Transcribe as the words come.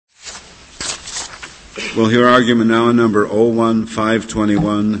We'll hear argument now on number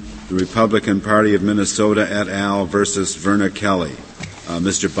 01521, the Republican Party of Minnesota et al. Versus Verna Kelly.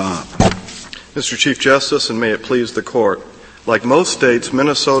 Mr. Bob. Mr. Chief Justice, and may it please the Court, like most states,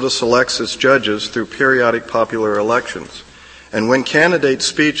 Minnesota selects its judges through periodic popular elections. And when candidate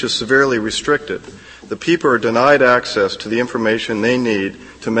speech is severely restricted, the people are denied access to the information they need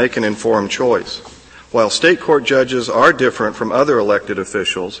to make an informed choice. While state court judges are different from other elected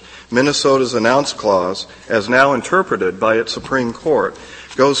officials, Minnesota's Announce Clause, as now interpreted by its Supreme Court,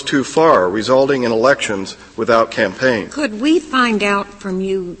 goes too far, resulting in elections without campaigns. Could we find out from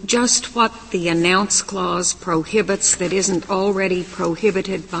you just what the Announce Clause prohibits that isn't already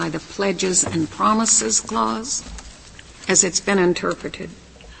prohibited by the Pledges and Promises Clause, as it's been interpreted?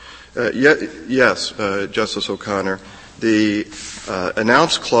 Yes, Justice O'Connor. The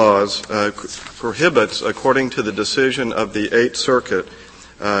Announce Clause prohibits, according to the decision of the Eighth Circuit,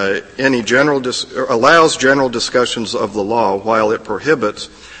 allows general discussions of the law, while it prohibits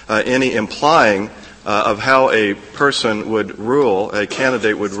any implying of how a person would rule, a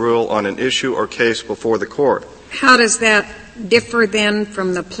candidate would rule on an issue or case before the court. How does that differ then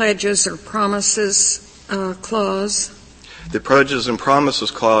from the Pledges or Promises Clause? The Pledges and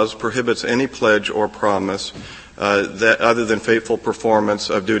Promises Clause prohibits any pledge or promise that other than faithful performance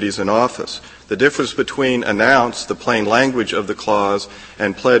of duties in office. The difference between announce, the plain language of the clause,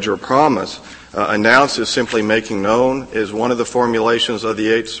 and pledge or promise, announce is simply making known, is one of the formulations of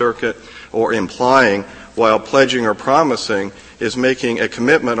the Eighth Circuit, or implying, while pledging or promising is making a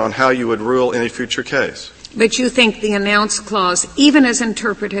commitment on how you would rule in a future case. But you think the Announce Clause, even as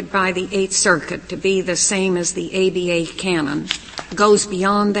interpreted by the Eighth Circuit to be the same as the ABA canon, goes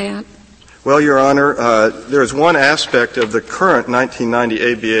beyond that? Well, Your Honor, there is one aspect of the current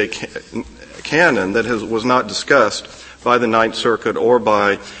 1990 ABA canon that was not discussed by the Ninth Circuit or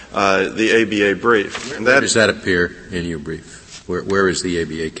by the ABA brief. And where does that appear in your brief? Where is the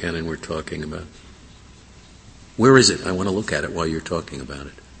ABA canon we're talking about? Where is it? I want to look at it while you're talking about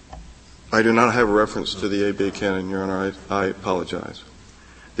it. I do not have a reference to the ABA canon, Your Honor. I apologize.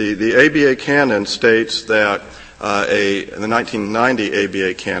 The ABA canon states that the 1990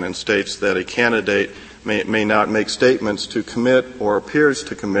 ABA canon states that a candidate may not make statements to commit or appears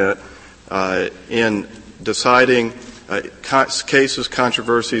to commit in deciding cases,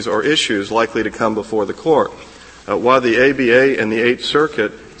 controversies, or issues likely to come before the court. While the ABA and the Eighth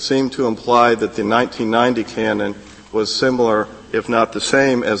Circuit seem to imply that the 1990 canon was similar, if not the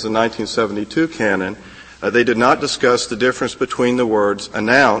same, as the 1972 canon, they did not discuss the difference between the words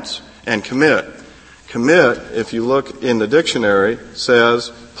announce and commit. Commit, if you look in the dictionary,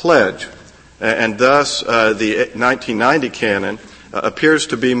 says pledge, and thus the 1990 canon appears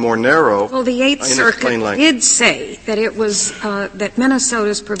to be more narrow. Well, the Eighth Circuit did say that it was that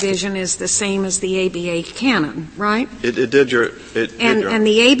Minnesota's provision is the same as the ABA canon, right? It did, Your And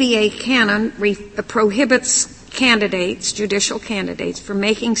the ABA canon prohibits candidates, judicial candidates, from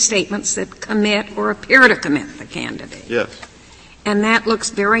making statements that commit or appear to commit the candidate. Yes. And that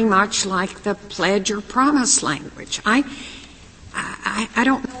looks very much like the pledge or promise language. I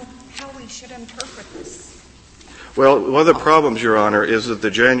don't know how we should interpret this. Well, one of the problems, Your Honor, is that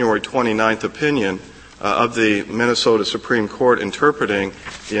the January 29th opinion of the Minnesota Supreme Court interpreting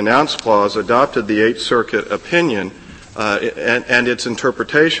the Announce Clause adopted the Eighth Circuit opinion and its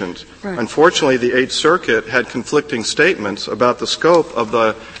interpretations. Right. Unfortunately, the Eighth Circuit had conflicting statements about the scope of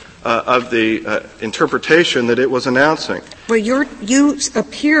the interpretation that it was announcing. Well, you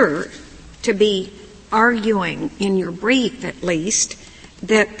appear to be arguing, in your brief at least,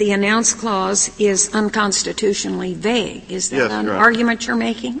 that the Announce Clause is unconstitutionally vague. Is that an argument you're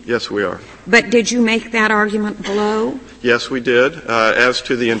making? Yes, we are. But did you make that argument below? Yes, we did. As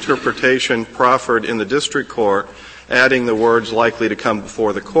to the interpretation proffered in the district court, adding the words likely to come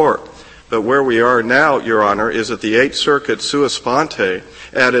before the court. But where we are now, Your Honor, is that the Eighth Circuit sua sponte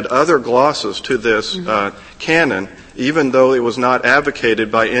added other glosses to this canon, even though it was not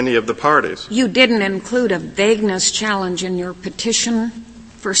advocated by any of the parties. You didn't include a vagueness challenge in your petition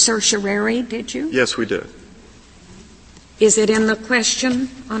for certiorari, did you? Yes, we did. Is it in the question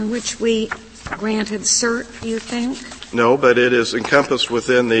on which we granted cert, do you think? No, but it is encompassed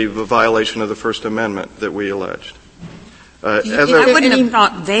within the violation of the First Amendment that we alleged. I wouldn't have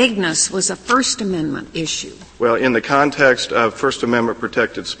thought vagueness was a First Amendment issue. Well, in the context of First Amendment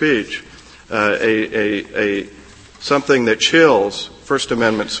protected speech, something that chills First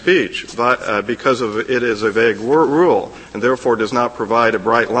Amendment speech because of it is a vague rule and therefore does not provide a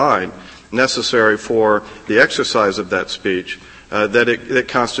bright line necessary for the exercise of that speech, that it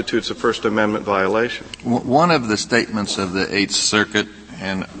constitutes a First Amendment violation. One of the statements of the Eighth Circuit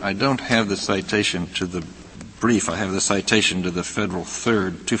and I don't have the citation to the brief. I have the citation to the Federal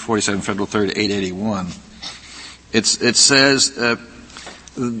Third, 247 Federal Third, 881. It says that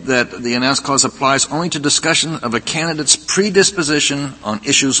the announced clause applies only to discussion of a candidate's predisposition on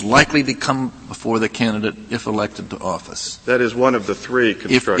issues likely to come before the candidate if elected to office. That is one of the three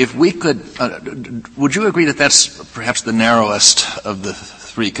constructions. If we could, would you agree that that's perhaps the narrowest of the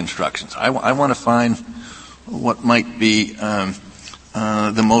three constructions? I want to find what might be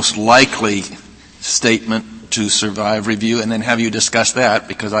the most likely statement to survive review, and then have you discuss that,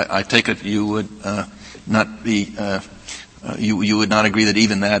 because I take it you would not be you would not agree that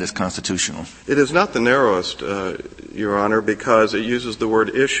even that is constitutional. It is not the narrowest, Your Honor, because it uses the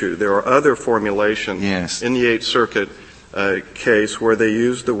word issue. There are other formulations in the Eighth Circuit case where they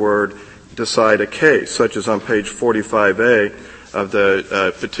use the word decide a case, such as on page 45A of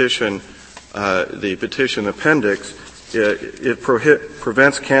the petition appendix. It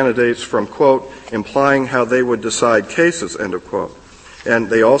prevents candidates from, quote, implying how they would decide cases, end of quote.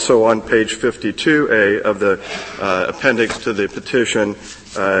 And they also, on page 52A of the appendix to the petition,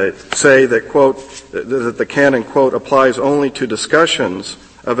 say that, quote, that the canon, quote, applies only to discussions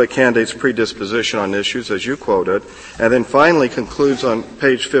of a candidate's predisposition on issues, as you quoted, and then finally concludes on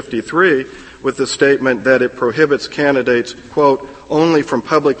page 53 with the statement that it prohibits candidates, quote, only from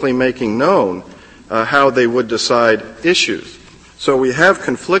publicly making known how they would decide issues. So we have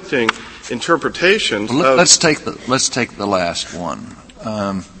conflicting interpretations of... Let's take the last one.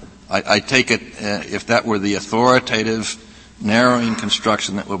 I take it if that were the authoritative narrowing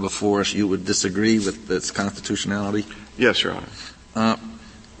construction that were before us, you would disagree with its constitutionality? Yes, Your Honor.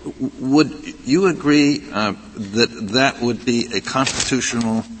 Would you agree that would be a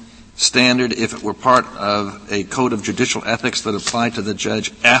constitutional standard if it were part of a code of judicial ethics that applied to the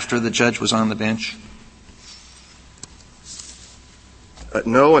judge after the judge was on the bench?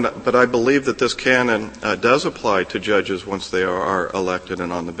 No, but I believe that this canon does apply to judges once they are elected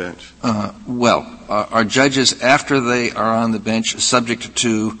and on the bench. Are judges, after they are on the bench, subject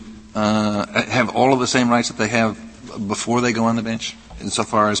to have all of the same rights that they have before they go on the bench,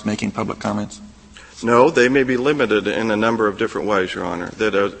 insofar as making public comments? No, they may be limited in a number of different ways, Your Honor,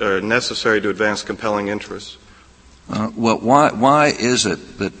 that are necessary to advance compelling interests. Why is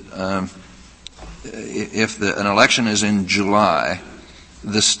it that if an election is in July,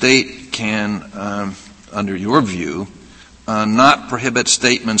 the state can, under your view, not prohibit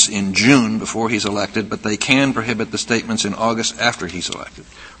statements in June before he's elected, but they can prohibit the statements in August after he's elected?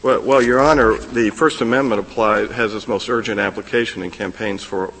 Well, Your Honor, the First Amendment has its most urgent application in campaigns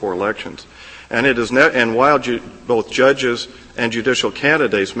for elections. And it is and while both judges and judicial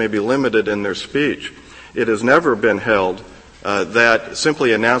candidates may be limited in their speech, it has never been held that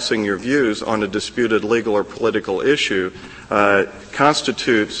simply announcing your views on a disputed legal or political issue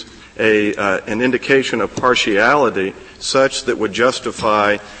constitutes an indication of partiality such that would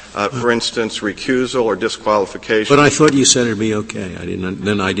justify, for instance, recusal or disqualification. But I thought you said it would be okay. I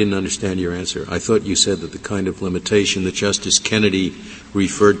didn't understand your answer. I thought you said that the kind of limitation that Justice Kennedy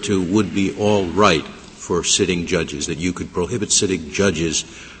referred to would be all right for sitting judges, that you could prohibit sitting judges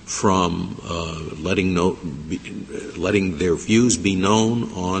from letting their views be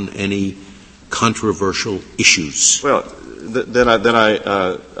known on any controversial issues. Well, then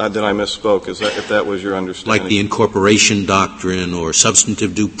I misspoke. If that was your understanding, like the incorporation doctrine or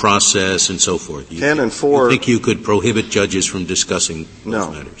substantive due process and so forth. Canon 4. You think you could prohibit judges from discussing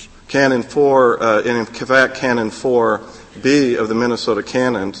those matters? Canon 4, in fact, Canon 4B of the Minnesota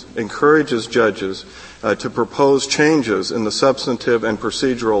Canons encourages judges to propose changes in the substantive and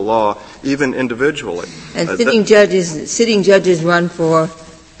procedural law, even individually. And sitting judges run for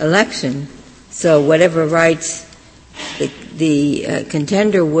election, so whatever rights the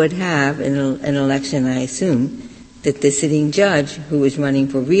contender would have in an election, I assume, that the sitting judge who is running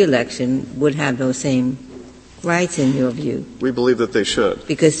for re-election would have those same rights in your view. We believe that they should.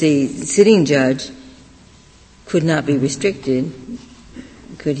 Because the sitting judge could not be restricted,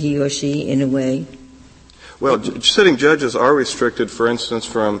 could he or she, in a way? Well, sitting judges are restricted, for instance,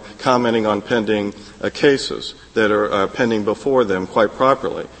 from commenting on pending cases that are pending before them quite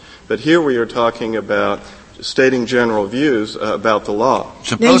properly. But here we are talking about stating general views about the law.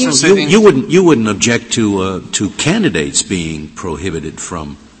 You wouldn't object to candidates being prohibited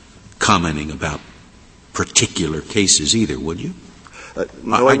from commenting about particular cases either, would you?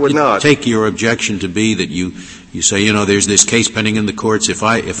 No, I would not. Take your objection to be that you say, there's this case pending in the courts. If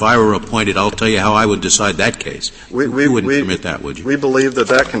I were appointed, I'll tell you how I would decide that case. You wouldn't permit that, would you? We believe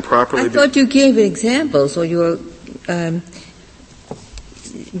that can properly be. I thought you gave examples, or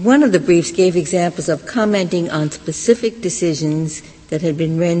one of the briefs gave examples of commenting on specific decisions that had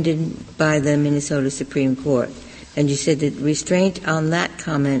been rendered by the Minnesota Supreme Court. And you said that restraint on that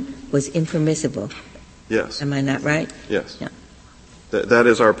comment was impermissible. Yes. Am I not right? Yes. Yeah. That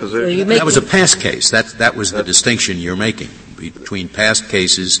is our position. That was a past case. That was the distinction you're making between past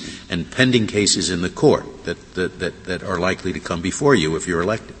cases and pending cases in the court that are likely to come before you if you're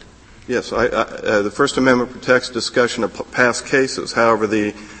elected. Yes, the First Amendment protects discussion of past cases. However,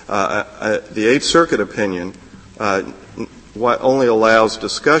 the Eighth Circuit opinion only allows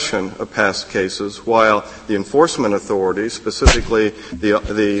discussion of past cases, while the enforcement authority, specifically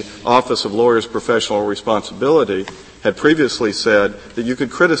the Office of Lawyers' Professional Responsibility, had previously said that you could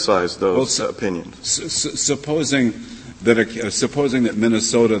criticize those opinions. Supposing that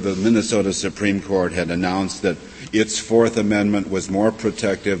the Minnesota Supreme Court had announced that its Fourth Amendment was more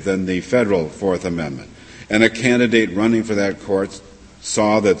protective than the federal Fourth Amendment, and a candidate running for that court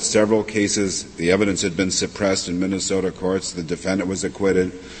saw that several cases, the evidence had been suppressed in Minnesota courts, the defendant was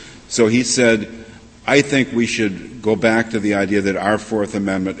acquitted. So he said, I think we should go back to the idea that our Fourth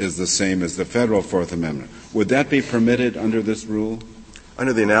Amendment is the same as the federal Fourth Amendment. Would that be permitted under this rule?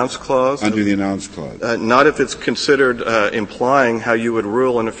 Under the Announce Clause? Under the Announce Clause. Not if it's considered implying how you would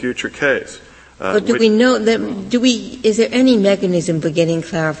rule in a future case. But do we know that, is there any mechanism for getting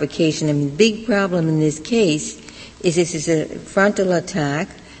clarification? I mean, the big problem in this case is this is a frontal attack,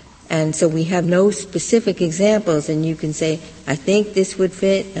 and so we have no specific examples, and you can say, I think this would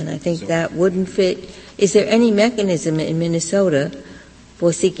fit, and I think that wouldn't fit. Is there any mechanism in Minnesota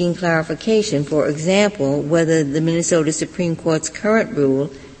for seeking clarification? For example, whether the Minnesota Supreme Court's current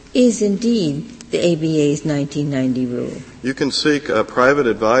rule is indeed the ABA's 1990 rule? You can seek a private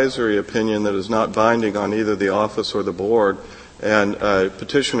advisory opinion that is not binding on either the office or the board, and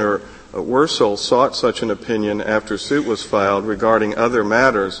Petitioner Wursel sought such an opinion after suit was filed regarding other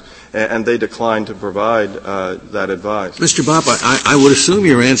matters, and they declined to provide that advice. Mr. Bopp, I would assume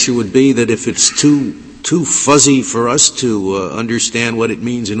your answer would be that if it's too fuzzy for us to understand what it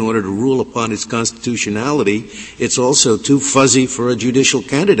means in order to rule upon its constitutionality, it's also too fuzzy for a judicial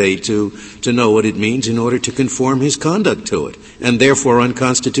candidate to know what it means in order to conform his conduct to it, and therefore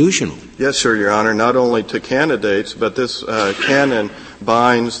unconstitutional. Yes, sir, Your Honor, not only to candidates, but this canon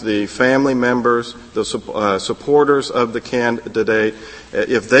binds the family members, the supporters of the candidate.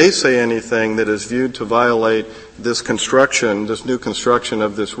 If they say anything that is viewed to violate this new construction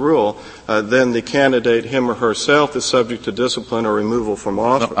of this rule, then the candidate, him or herself, is subject to discipline or removal from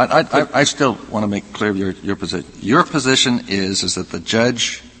office. No, I still want to make clear your position. Your position is that the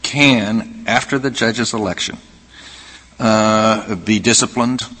judge can, after the judge's election, be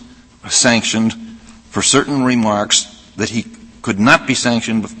disciplined, sanctioned for certain remarks that he could not be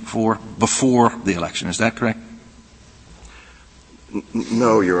sanctioned before the election. Is that correct?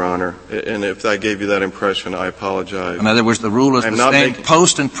 No, Your Honor. And if I gave you that impression, I apologize. In other words, the rule is the same.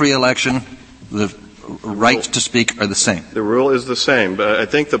 Post and pre-election, the rights to speak are the same. The rule is the same. But I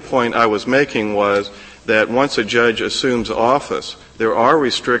think the point I was making was that once a judge assumes office, there are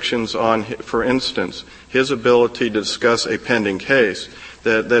restrictions on, for instance, his ability to discuss a pending case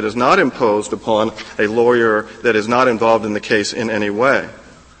that is not imposed upon a lawyer that is not involved in the case in any way.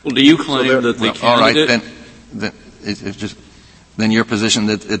 Well, do you claim that the candidate... All right, then your position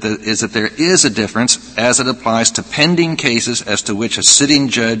is that there is a difference as it applies to pending cases as to which a sitting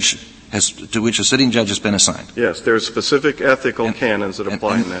judge has been assigned. Yes, there are specific ethical canons that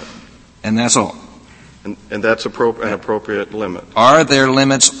apply in that. And that's all. And that's an appropriate limit. Are there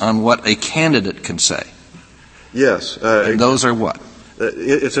limits on what a candidate can say? Yes. And those are what?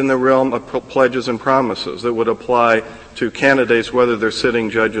 It's in the realm of pledges and promises that would apply to candidates whether they're sitting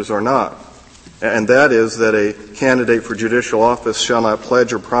judges or not. And that is that a candidate for judicial office shall not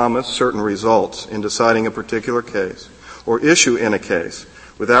pledge or promise certain results in deciding a particular case or issue in a case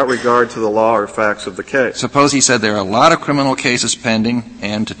without regard to the law or facts of the case. Suppose he said there are a lot of criminal cases pending,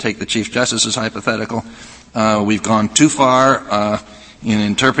 and to take the Chief Justice's hypothetical, we've gone too far in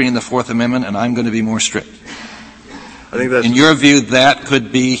interpreting the Fourth Amendment, and I'm going to be more strict. I think that's... In your view, that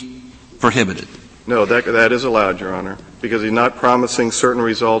could be prohibited? No, that is allowed, Your Honor, because he's not promising certain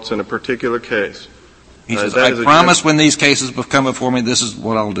results in a particular case. He says, I promise when these cases come before me, this is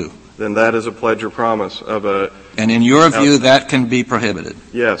what I'll do. Then that is a pledge or promise of a... And in your view, that can be prohibited?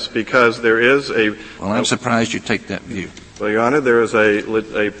 Yes, because there is a... Well, I'm surprised you take that view. Well, Your Honor, there is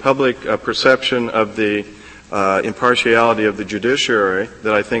a public perception of the impartiality of the judiciary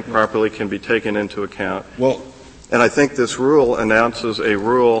that I think properly can be taken into account. And I think this rule announces a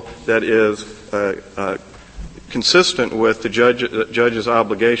rule that is consistent with the judge's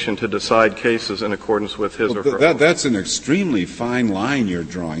obligation to decide cases in accordance with his or her. That's an extremely fine line you're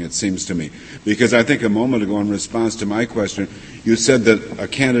drawing, it seems to me, because I think a moment ago in response to my question, you said that a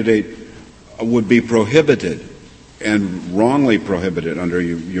candidate would be prohibited, and wrongly prohibited under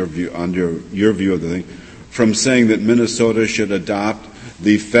your view of the thing, from saying that Minnesota should adopt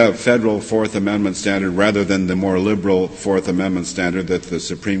the federal Fourth Amendment standard rather than the more liberal Fourth Amendment standard that the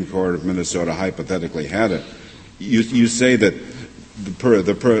Supreme Court of Minnesota hypothetically had it. You say that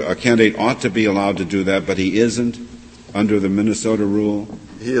a candidate ought to be allowed to do that, but he isn't under the Minnesota rule?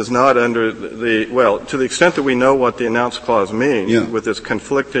 He is not under to the extent that we know what the announce clause means, with its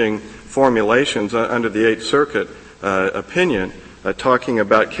conflicting formulations under the Eighth Circuit opinion, talking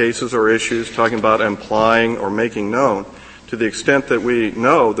about cases or issues, talking about implying or making known. To the extent that we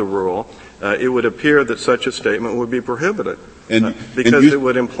know the rule, it would appear that such a statement would be prohibited, because it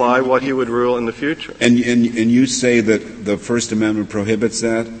would imply what he would rule in the future. And you say that the First Amendment prohibits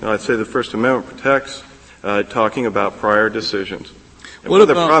that? No, I'd say the First Amendment protects talking about prior decisions. And one of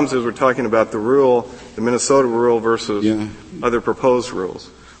the problems is we're talking about the rule, the Minnesota rule versus other proposed rules.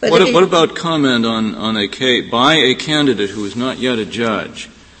 What about comment on a case by a candidate who is not yet a judge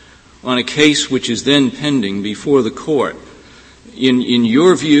on a case which is then pending before the court? In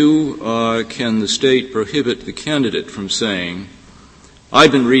your view, can the state prohibit the candidate from saying,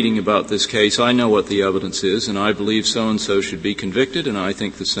 I've been reading about this case, I know what the evidence is, and I believe so-and-so should be convicted, and I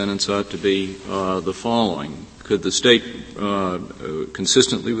think the sentence ought to be the following? Could the state,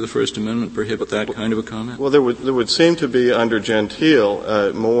 consistently with the First Amendment, prohibit that kind of a comment? Well, there would seem to be, under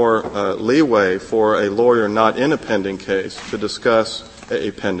Gentile, more leeway for a lawyer not in a pending case to discuss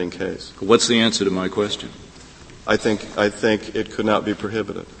a pending case. What's the answer to my question? I think it could not be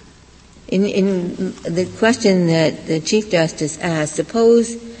prohibited. In the question that the Chief Justice asked,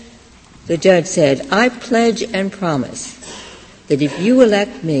 suppose the judge said, I pledge and promise that if you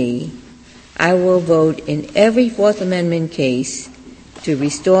elect me, I will vote in every Fourth Amendment case to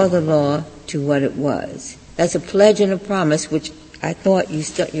restore the law to what it was. That's a pledge and a promise, which I thought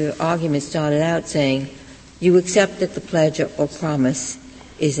your argument started out saying you accept that the pledge or promise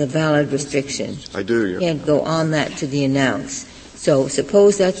is a valid restriction. I do. You can't go on that to the announce. So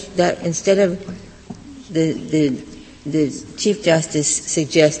suppose that instead of the Chief Justice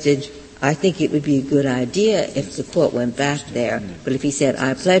suggested, I think it would be a good idea if the court went back there, but if he said,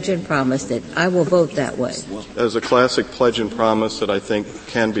 I pledge and promise that I will vote that way. As a classic pledge and promise that I think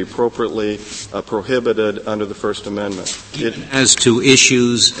can be appropriately prohibited under the First Amendment. As to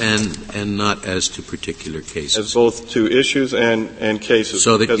issues and not as to particular cases. As both to issues and cases.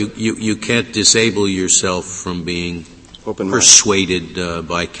 So that you can't disable yourself from being persuaded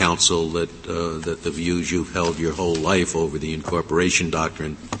by counsel that the views you've held your whole life over the incorporation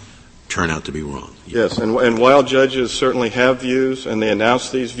doctrine turn out to be wrong. Yes, and while judges certainly have views, and they announce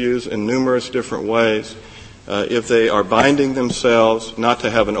these views in numerous different ways, if they are binding themselves not to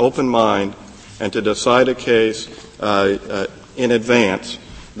have an open mind and to decide a case in advance,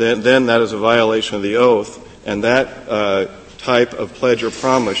 then that is a violation of the oath, and that type of pledge or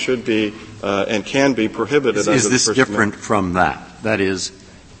promise should be and can be prohibited under the First Amendment. Is this different from that? That is,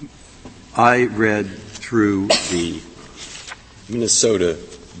 I read through the Minnesota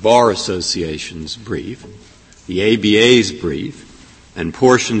Bar Association's brief, the ABA's brief, and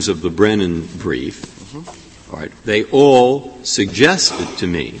portions of the Brennan brief. All right, they all suggested to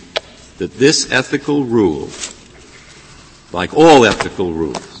me that this ethical rule, like all ethical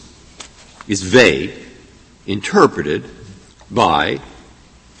rules, is vague, interpreted by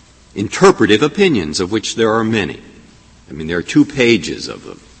interpretive opinions, of which there are many. I mean, there are 2 pages of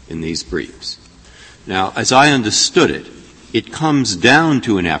them in these briefs. Now, as I understood it, it comes down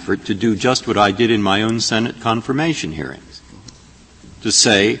to an effort to do just what I did in my own Senate confirmation hearings, to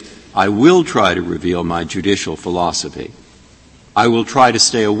say, I will try to reveal my judicial philosophy. I will try to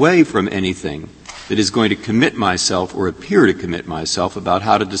stay away from anything that is going to commit myself or appear to commit myself about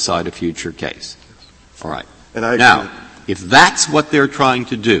how to decide a future case. All right. Now, if that's what they're trying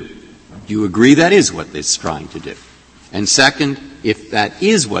to do you agree that is what it's trying to do? And second, if that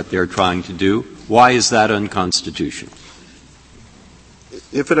is what they're trying to do, why is that unconstitutional?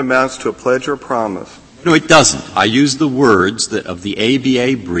 If it amounts to a pledge or promise. No, it doesn't. I use the words of the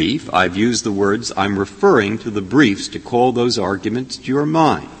ABA brief. I've used the words, I'm referring to the briefs to call those arguments to your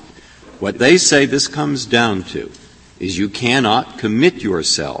mind. What they say this comes down to is you cannot commit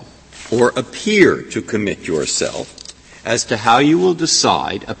yourself or appear to commit yourself as to how you will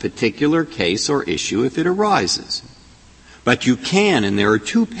decide a particular case or issue if it arises. But you can, and there are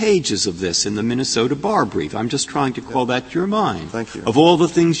 2 pages of this in the Minnesota Bar Brief. I'm just trying to call that to your mind. Thank you. Of all the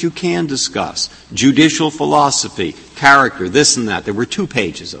things you can discuss, judicial philosophy, character, this and that, there were 2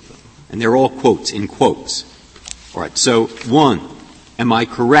 pages of them. And they're all quotes, in quotes. All right, so 1, am I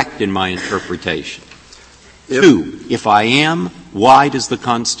correct in my interpretation? 2, if I am, why does the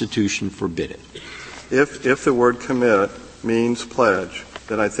Constitution forbid it? If the word commit means pledge,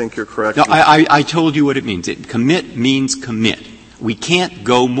 then I think you're correct. No, I told you what it means. Commit means commit. We can't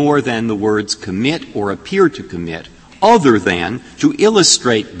go more than the words commit or appear to commit other than to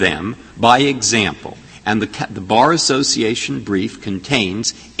illustrate them by example. And the Bar Association brief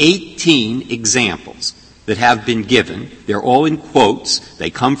contains 18 examples that have been given. They're all in quotes. They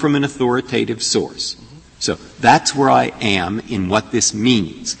come from an authoritative source. So that's where I am in what this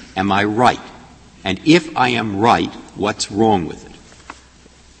means. Am I right? And if I am right, what's wrong with it?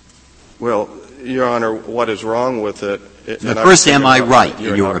 Well, Your Honor, what is wrong with it? First, am I right,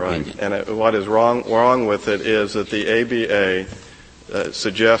 in your opinion? Right. And what is wrong with it is that the ABA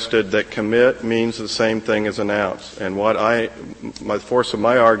suggested that commit means the same thing as announce. And my force of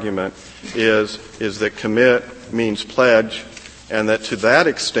my argument is that commit means pledge, and that to that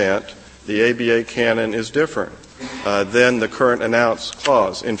extent, the ABA canon is different than the current announce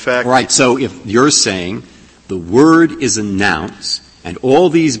clause. In fact, right. So if you're saying the word is announce, and all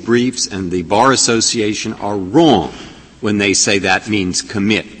these briefs and the Bar Association are wrong when they say that means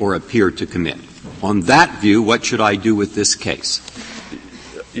commit or appear to commit. On that view, what should I do with this case?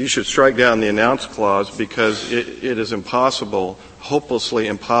 You should strike down the announce clause because it is impossible, hopelessly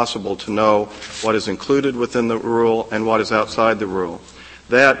impossible to know what is included within the rule and what is outside the rule.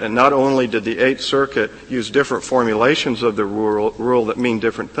 That, and not only did the Eighth Circuit use different formulations of the rule that mean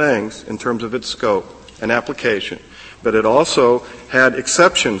different things in terms of its scope and application, but it also had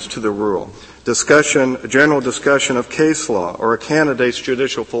exceptions to the rule. General discussion of case law or a candidate's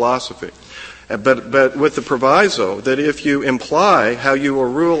judicial philosophy. But with the proviso that if you imply how you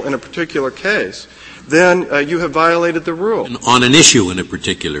will rule in a particular case, then you have violated the rule. On an issue in a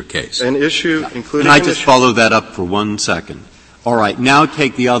particular case. An issue, including Can I just follow that up for 1 second? All right, now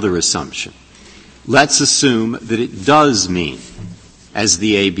take the other assumption. Let's assume that it does mean, as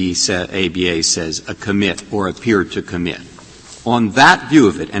the ABA says, a commit or appear to commit. On that view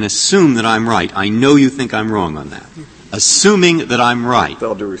of it, and assume that I'm right, I know you think I'm wrong on that. Assuming that I'm right, with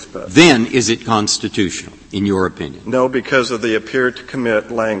all due respect, then is it constitutional, in your opinion? No, because of the appear to commit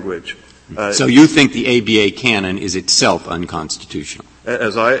language. So you think the ABA canon is itself unconstitutional?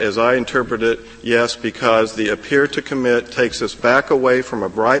 As I interpret it, yes, because the appear to commit takes us back away from a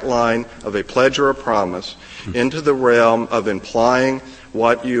bright line of a pledge or a promise into the realm of implying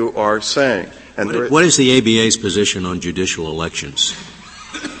what you are saying. And what is the ABA's position on judicial elections?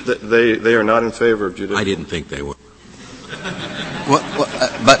 They are not in favor of judicial. I didn't think they were.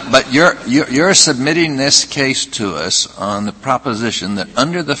 But you're submitting this case to us on the proposition that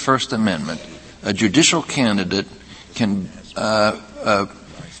under the First Amendment, a judicial candidate can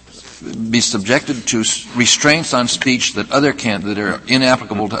be subjected to restraints on speech that are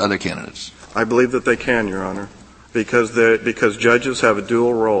inapplicable to other candidates. I believe that they can, Your Honor, because judges have a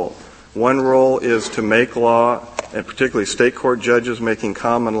dual role. One role is to make law, and particularly state court judges making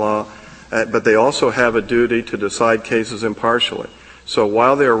common law, but they also have a duty to decide cases impartially. So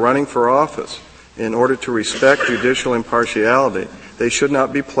while they are running for office, in order to respect judicial impartiality, they should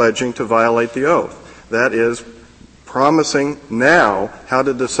not be pledging to violate the oath. That is, promising now how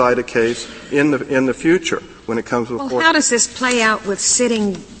to decide a case in the future when it comes before. Well, how does this play out with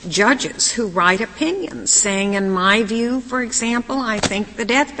sitting judges who write opinions, saying, in my view, for example, I think the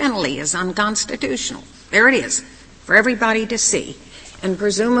death penalty is unconstitutional. There it is, for everybody to see. And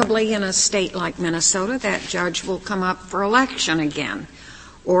presumably in a state like Minnesota, that judge will come up for election again,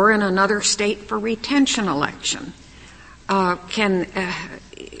 or in another state for retention election.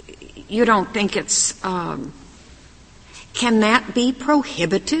 You don't think it's can that be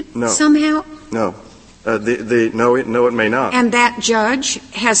prohibited somehow? No. No, it may not. And that judge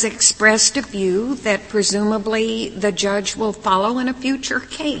has expressed a view that presumably the judge will follow in a future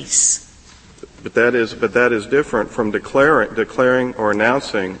case. But that is different from declaring or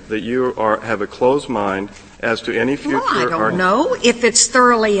announcing that you have a closed mind as to any future. Well, I don't know if it's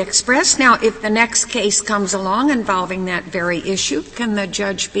thoroughly expressed. Now, if the next case comes along involving that very issue, can the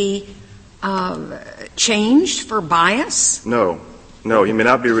judge be changed for bias? No, he may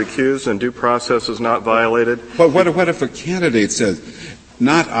not be recused and due process is not violated. But what if a candidate says,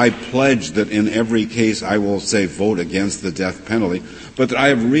 not I pledge that in every case I will say vote against the death penalty, but that I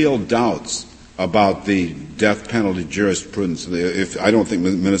have real doubts about the death penalty jurisprudence. I don't think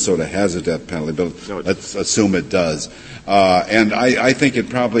Minnesota has a death penalty, but let's assume it does. And I think it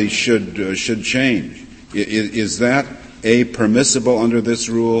probably should change. Is that permissible under this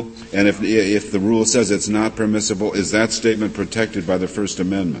rule? And if the rule says it's not permissible, is that statement protected by the First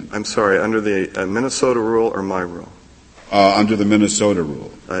Amendment? I'm sorry, under the Minnesota rule or my rule? Under the Minnesota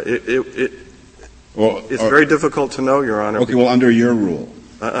rule. It's very difficult to know, Your Honor. Okay, well, under your rule.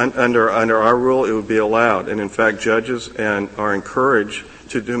 Under our rule, it would be allowed. And in fact, judges are encouraged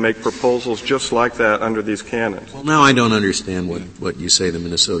to make proposals just like that under these canons. Well, now I don't understand what you say the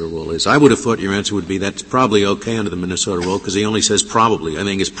Minnesota rule is. I would have thought your answer would be that's probably okay under the Minnesota rule because he only says probably. I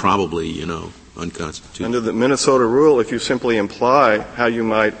think it's probably, unconstitutional. Under the Minnesota rule, if you simply imply how you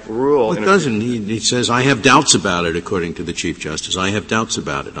might rule... Well, it doesn't. He says, I have doubts about it, according to the Chief Justice. I have doubts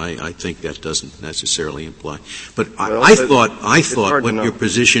about it. I think that doesn't necessarily imply. But I thought what your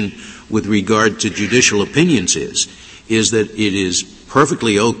position with regard to judicial opinions is that it is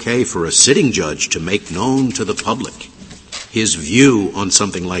perfectly okay for a sitting judge to make known to the public his view on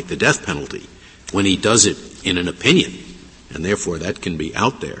something like the death penalty when he does it in an opinion, and therefore that can be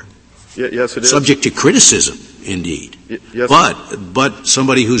out there. Yes, it is. Subject to criticism, indeed. Yes. But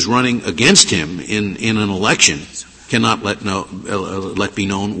somebody who's running against him in an election cannot let be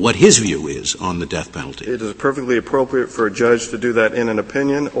known what his view is on the death penalty. It is perfectly appropriate for a judge to do that in an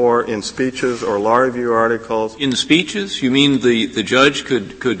opinion or in speeches or law review articles. In speeches? You mean the judge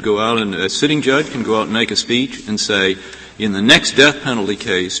could go out and a sitting judge can go out and make a speech and say, in the next death penalty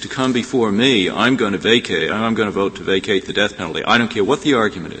case to come before me, I'm going to vote to vacate the death penalty. I don't care what the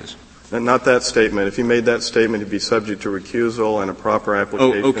argument is. And not that statement. If he made that statement, he'd be subject to recusal and a proper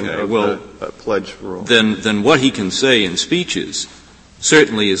application of the pledge rule. Then what he can say in speeches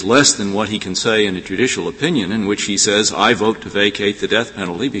certainly is less than what he can say in a judicial opinion in which he says, I vote to vacate the death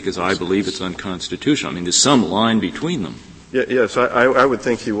penalty because I believe it's unconstitutional. I mean, there's some line between them. Yes, I would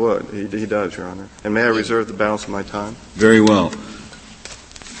think he would. He does, Your Honor. And may I reserve the balance of my time? Very well.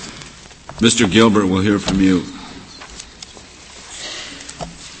 Mr. Gilbert, we'll hear from you.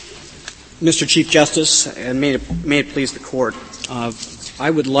 Mr. Chief Justice, and may it please the Court, I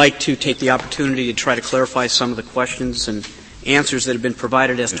would like to take the opportunity to try to clarify some of the questions and answers that have been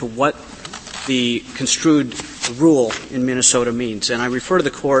provided as to what the construed rule in Minnesota means. And I refer to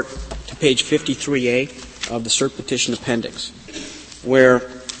the Court to page 53A of the cert petition appendix, where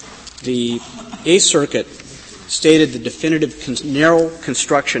the Eighth Circuit stated the definitive narrow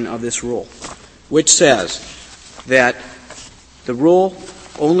construction of this rule, which says that the rule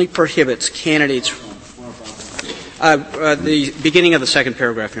only prohibits candidates the beginning of the second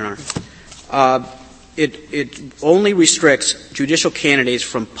paragraph, Your Honor. It only restricts judicial candidates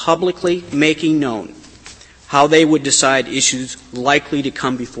from publicly making known how they would decide issues likely to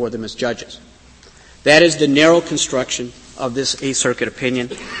come before them as judges. That is the narrow construction of this Eighth Circuit opinion.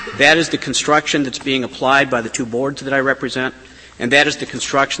 That is the construction that's being applied by the two boards that I represent, and that is the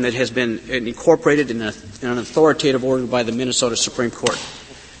construction that has been incorporated in an authoritative order by the Minnesota Supreme Court.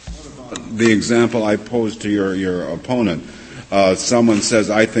 The example I posed to your opponent, someone says,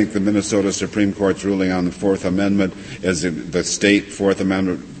 I think the Minnesota Supreme Court's ruling on the Fourth Amendment, as the state Fourth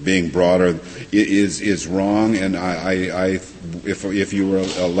Amendment being broader, is wrong, and if you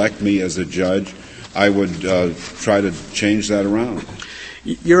elect me as a judge, I would try to change that around.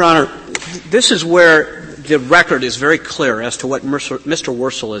 Your Honor, this is where the record is very clear as to what Mr.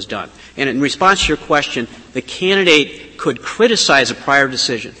 Wuerssel has done. And in response to your question, the candidate could criticize a prior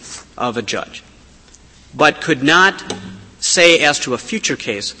decision of a judge, but could not say as to a future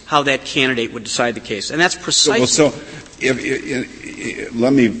case how that candidate would decide the case. And that's precisely...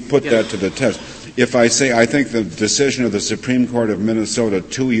 Let me put that to the test. If I say I think the decision of the Supreme Court of Minnesota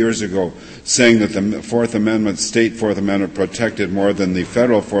 2 years ago saying that the Fourth Amendment, state Fourth Amendment, protected more than the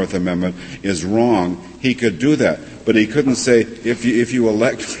federal Fourth Amendment is wrong, he could do that. But he couldn't say, if you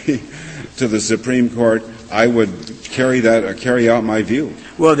elect me to the Supreme Court, I would carry out my view.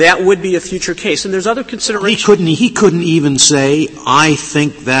 Well, that would be a future case, and there's other considerations. He couldn't even say, I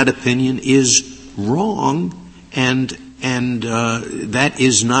think that opinion is wrong, and that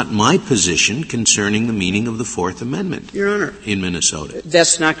is not my position concerning the meaning of the Fourth Amendment, Your Honor, in Minnesota.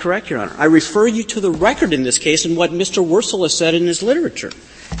 That's not correct, Your Honor. I refer you to the record in this case and what Mr. Wuerssel has said in his literature.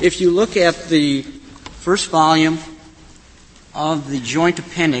 If you look at the first volume of the joint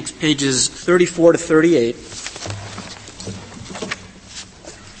appendix, pages 34 to 38,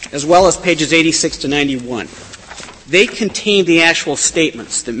 as well as pages 86 to 91, they contain the actual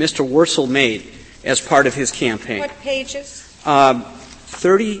statements that Mr. Wuerssel made as part of his campaign. What pages?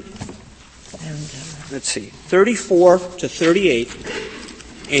 34 to 38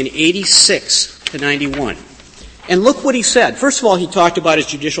 in 86 to 91. And look what he said. First of all, he talked about his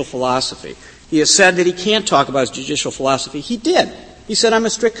judicial philosophy. He has said that he can't talk about his judicial philosophy. He did. He said, I'm a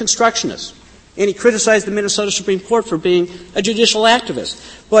strict constructionist. And he criticized the Minnesota Supreme Court for being a judicial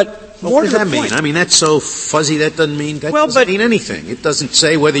activist. But more to the point. What does that mean? I mean, that's so fuzzy that doesn't mean anything. It doesn't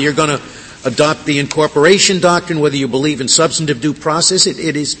say whether you're going to adopt the incorporation doctrine, whether you believe in substantive due process.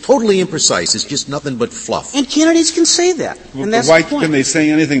 It is totally imprecise. It's just nothing but fluff. And candidates can say that. Well, and that's why the point. can they say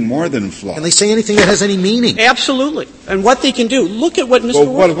anything more than fluff? Can they say anything that has any meaning? Absolutely. And what they can do, look at what Mr.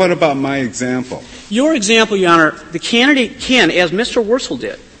 Well, what about my example? Your example, Your Honor, the candidate can, as Mr. Wurzel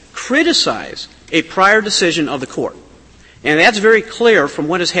did, criticize a prior decision of the court. And that's very clear from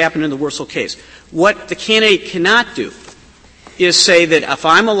what has happened in the Wurzel case. What the candidate cannot do is say that if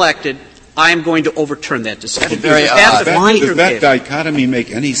I'm elected, I am going to overturn that decision. Does that dichotomy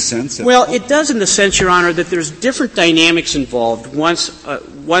make any sense at all? It does in the sense, Your Honor, that there's different dynamics involved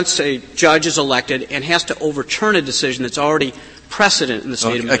once a judge is elected and has to overturn a decision that's already precedent in the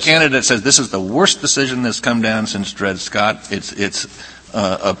state of Minnesota. A candidate says, this is the worst decision that's come down since Dred Scott. It's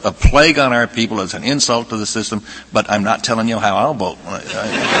a plague on our people. It's an insult to the system, but I'm not telling you how I'll vote.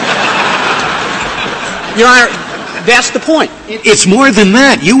 Your Honor, that's the point. It's more than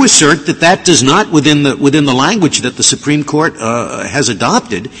that. You assert that does not, within the language that the Supreme Court has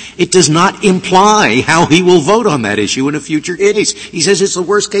adopted, it does not imply how he will vote on that issue in a future case. He says it's the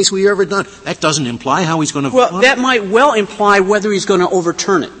worst case we've ever done. That doesn't imply how he's going to vote on it. Well, that might well imply whether he's going to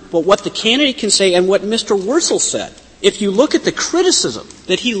overturn it. But what the candidate can say, and what Mr. Wurzel said, if you look at the criticism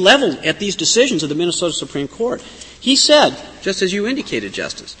that he leveled at these decisions of the Minnesota Supreme Court, he said, just as you indicated,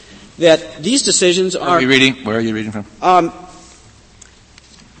 Justice, that these decisions are... Where are you reading from?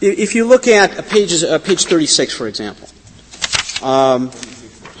 If you look at page 36, for example,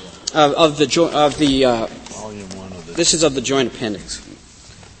 this is of the joint appendix.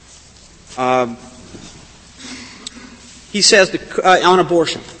 He says on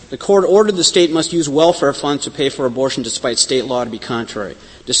abortion, the court ordered the state must use welfare funds to pay for abortion despite state law to be contrary.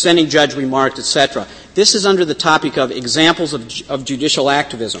 Dissenting judge remarked, etc. This is under the topic of examples of judicial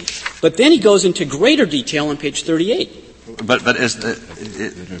activism. But then he goes into greater detail on page 38. But is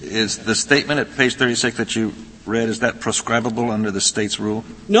the statement at page 36 that you read, is that prescribable under the state's rule?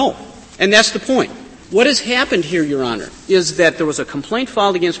 No. And that's the point. What has happened here, Your Honor, is that there was a complaint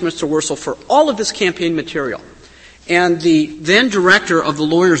filed against Mr. Wurzel for all of this campaign material. And the then director of the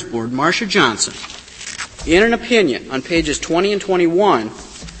Lawyers Board, Marcia Johnson, in an opinion on pages 20 and 21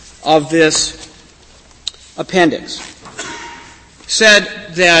 of this appendix,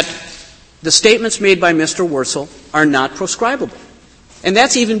 said that the statements made by Mr. Wurzel are not proscribable. And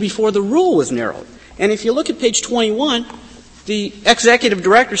that's even before the rule was narrowed. And if you look at page 21, the executive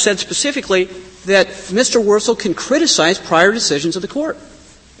director said specifically that Mr. Wurzel can criticize prior decisions of the court.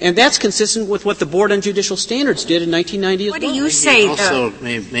 And that's consistent with what the Board on Judicial Standards did in 1990 as well. What do you say?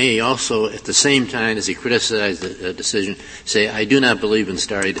 May he also, at the same time as he criticized the decision, say, I do not believe in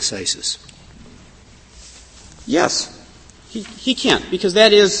stare decisis? Yes. He can, because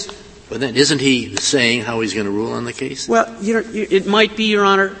that is... But then isn't he saying how he's going to rule on the case? Well, it might be, Your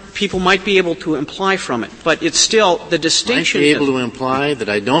Honor, people might be able to imply from it, but it's still the distinction... Might be able to imply that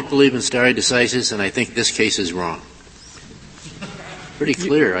I don't believe in stare decisis and I think this case is wrong. Pretty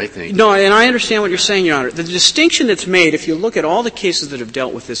clear, I think. No, and I understand what you're saying, Your Honor. The distinction that's made, if you look at all the cases that have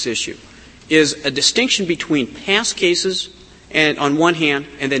dealt with this issue, is a distinction between past cases and on one hand,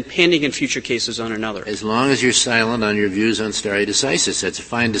 and then pending and future cases on another. As long as you're silent on your views on stare decisis, that's a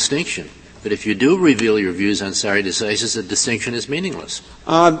fine distinction. But if you do reveal your views on stare decisis, the distinction is meaningless.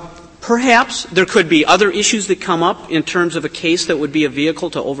 Perhaps there could be other issues that come up in terms of a case that would be a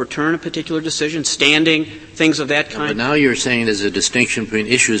vehicle to overturn a particular decision, standing, things of that kind. But now you're saying there's a distinction between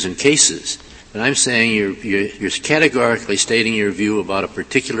issues and cases. But I'm saying you're categorically stating your view about a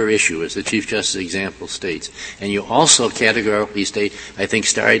particular issue, as the Chief Justice's example states. And you also categorically state, I think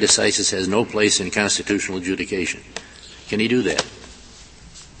stare decisis has no place in constitutional adjudication. Can he do that?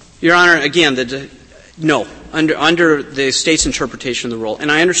 Your Honor, again, no. Under the state's interpretation of the rule.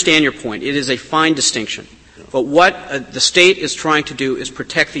 And I understand your point. It is a fine distinction. But what the state is trying to do is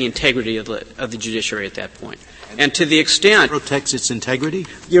protect the integrity of the judiciary at that point. And to the extent... Protects its integrity?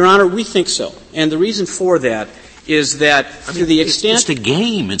 Your Honor, we think so. And the reason for that is that to the extent... It's just a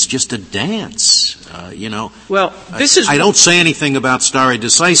game. It's just a dance. Well, this is... I don't say anything about stare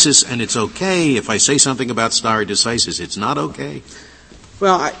decisis, and it's okay. If I say something about stare decisis, it's not okay.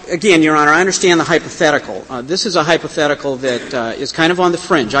 Well, again, Your Honor, I understand the hypothetical. This is a hypothetical that is kind of on the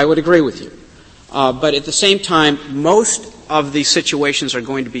fringe. I would agree with you. But at the same time, most of these situations are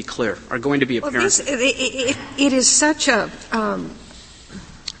going to be clear, are going to be apparent. Well, it is such a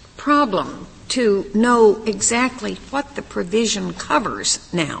problem to know exactly what the provision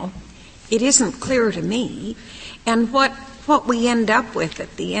covers now. It isn't clear to me. And what we end up with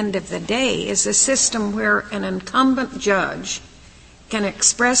at the end of the day is a system where an incumbent judge can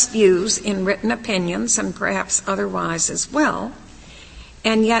express views in written opinions and perhaps otherwise as well,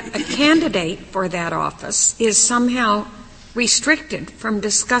 and yet a candidate for that office is somehow restricted from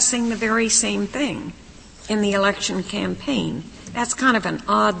discussing the very same thing in the election campaign. That's kind of an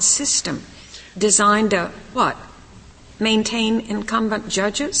odd system designed to, what, maintain incumbent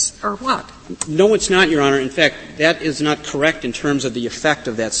judges or what? No, it's not, Your Honor. In fact, that is not correct in terms of the effect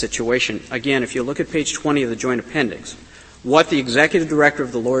of that situation. Again, if you look at page 20 of the Joint Appendix, what the executive director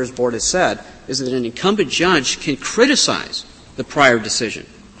of the Lawyers Board has said is that an incumbent judge can criticize the prior decision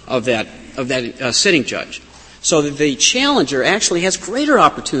of that sitting judge, so that the challenger actually has greater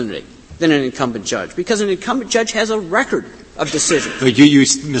opportunity than an incumbent judge, because an incumbent judge has a record of decisions. But you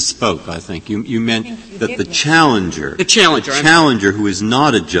misspoke, I think. You meant that the challenger who is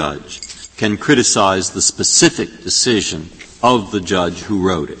not a judge can criticize the specific decision of the judge who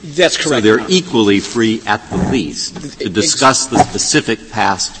wrote it. That's correct. So they're equally free at the least to discuss the specific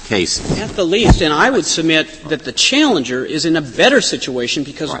past cases. At the least, and I would submit that the challenger is in a better situation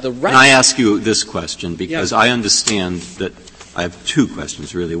because of the record. And I ask you this question because I understand that I have two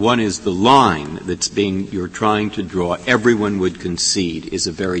questions, really. One is the line you're trying to draw, everyone would concede, is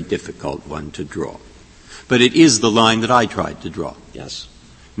a very difficult one to draw. But it is the line that I tried to draw. Yes.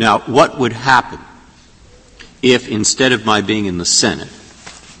 Now, what would happen if instead of my being in the Senate,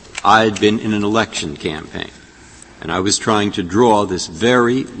 I had been in an election campaign and I was trying to draw this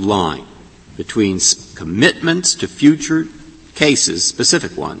very line between commitments to future cases,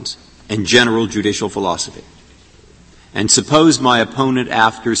 specific ones, and general judicial philosophy? And suppose my opponent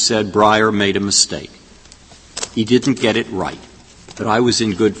after said Breyer made a mistake. He didn't get it right, but I was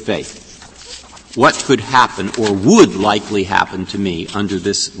in good faith. What could happen or would likely happen to me under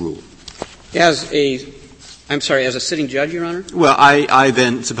this rule? As a sitting judge, Your Honor? Well, I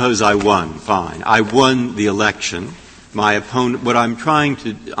then, suppose I won, fine. I won the election. My opponent, what I'm trying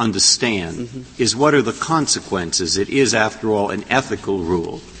to understand is what are the consequences. It is, after all, an ethical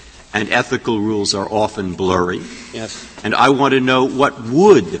rule. And ethical rules are often blurry. Yes. And I want to know what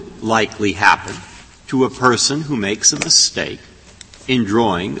would likely happen to a person who makes a mistake in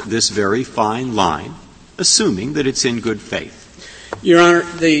drawing this very fine line, assuming that it's in good faith. Your Honor,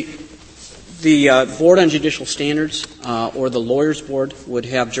 the Board on Judicial Standards or the Lawyers Board would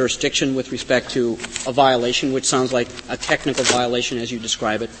have jurisdiction with respect to a violation, which sounds like a technical violation as you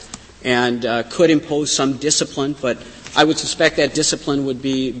describe it, and could impose some discipline, but I would suspect that discipline would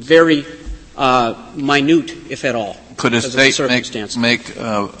be very minute, if at all. Could a state make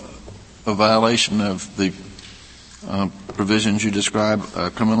a violation of the provisions you describe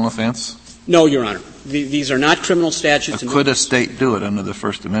a criminal offense? No, Your Honor. These are not criminal statutes. Could a state do it under the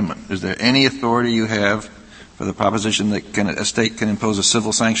First Amendment? Is there any authority you have for the proposition that a state can impose a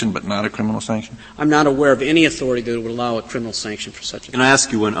civil sanction but not a criminal sanction? I'm not aware of any authority that would allow a criminal sanction for such a thing. Can I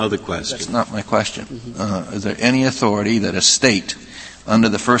ask you one other question? That's not my question. Is there any authority that a state under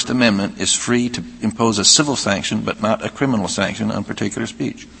the First Amendment is free to impose a civil sanction but not a criminal sanction on particular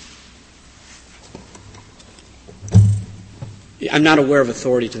speech? I'm not aware of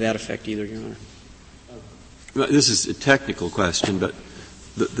authority to that effect either, Your Honor. This is a technical question, but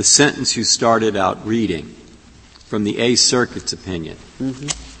the sentence you started out reading from the Eighth Circuit's opinion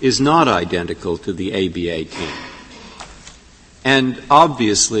is not identical to the ABA canon. And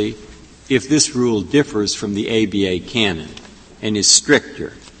obviously, if this rule differs from the ABA canon and is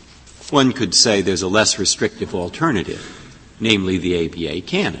stricter, one could say there's a less restrictive alternative, namely the ABA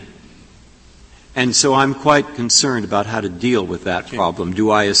canon. And so I'm quite concerned about how to deal with that problem. Do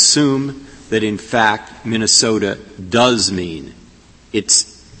I assume that, in fact, Minnesota does mean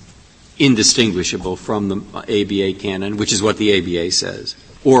it's indistinguishable from the ABA canon, which is what the ABA says,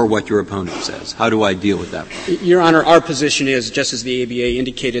 or what your opponent says? How do I deal with that problem? Your Honor, our position is, just as the ABA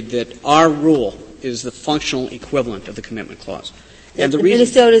indicated, that our rule is the functional equivalent of the Commitment Clause. And the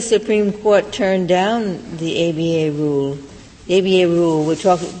Minnesota Supreme Court turned down the ABA rule. The ABA rule,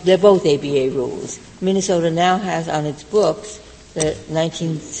 they're both ABA rules. Minnesota now has on its books the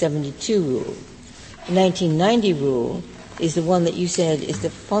 1972 rule. The 1990 rule is the one that you said is the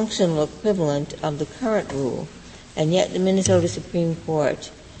functional equivalent of the current rule. And yet the Minnesota Supreme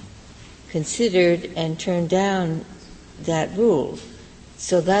Court considered and turned down that rule.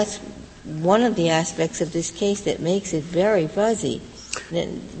 So that's one of the aspects of this case that makes it very fuzzy.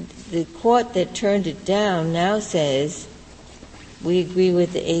 The court that turned it down now says, we agree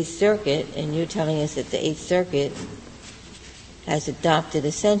with the Eighth Circuit, and you're telling us that the Eighth Circuit has adopted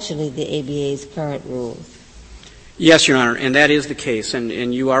essentially the ABA's current rules. Yes, Your Honor, and that is the case.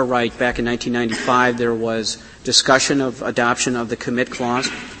 And you are right. Back in 1995, there was discussion of adoption of the commit clause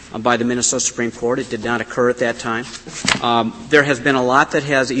by the Minnesota Supreme Court. It did not occur at that time. There has been a lot that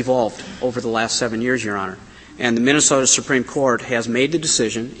has evolved over the last 7 years, Your Honor. And the Minnesota Supreme Court has made the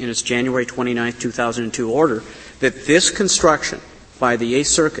decision in its January 29, 2002 order that this construction by the Eighth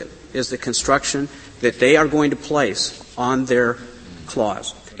Circuit is the construction that they are going to place on their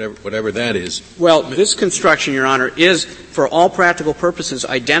clause. Whatever that is. Well, this construction, Your Honor, is, for all practical purposes,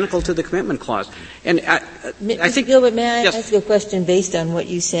 identical to the commitment clause. And I think, Gilbert, may I yes. ask you a question based on what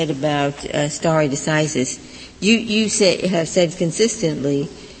you said about stare decisis? You have said consistently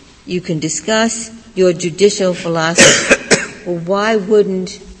you can discuss your judicial philosophy. Well, why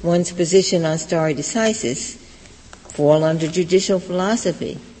wouldn't one's position on stare decisis fall under judicial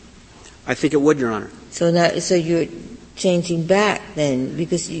philosophy? I think it would, Your Honor. So you're changing back then,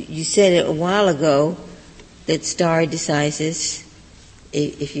 because you said it a while ago that stare decisis,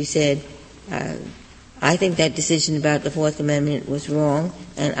 if you said, I think that decision about the Fourth Amendment was wrong,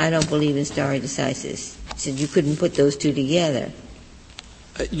 and I don't believe in stare decisis. You said you couldn't put those two together.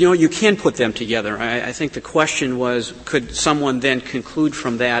 You can put them together. I think the question was, could someone then conclude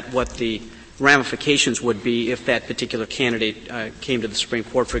from that what the ramifications would be if that particular candidate came to the Supreme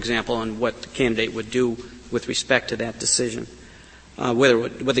Court, for example, and what the candidate would do with respect to that decision, whether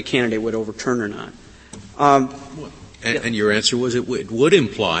the candidate would overturn or not. And your answer was it would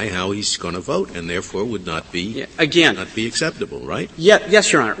imply how he's going to vote, and therefore would not be acceptable, right?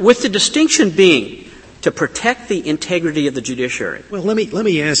 Yes, Your Honor. With the distinction being to protect the integrity of the judiciary. Well, let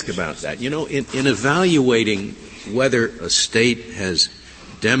me ask about that. In evaluating whether a state has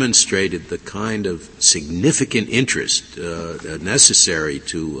demonstrated the kind of significant interest necessary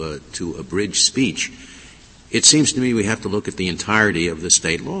to abridge speech, it seems to me we have to look at the entirety of the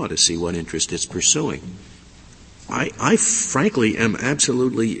state law to see what interest it's pursuing. I frankly am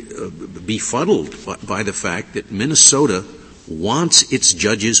absolutely befuddled by the fact that Minnesota wants its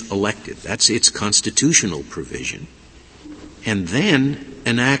judges elected. That's its constitutional provision. And then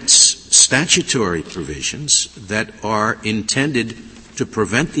enacts statutory provisions that are intended to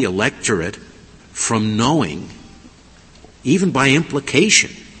prevent the electorate from knowing, even by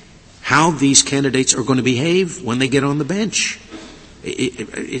implication, how these candidates are going to behave when they get on the bench.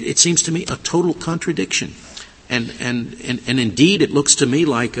 It seems to me a total contradiction. And indeed it looks to me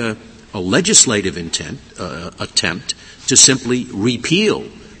like a legislative attempt to simply repeal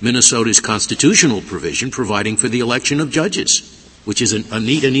Minnesota's constitutional provision providing for the election of judges, which is a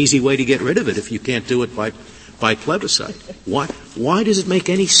neat and easy way to get rid of it if you can't do it by plebiscite. Why does it make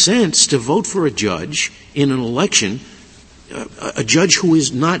any sense to vote for a judge in an election, a judge who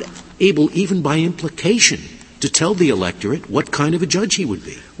is not able, even by implication, to tell the electorate what kind of a judge he would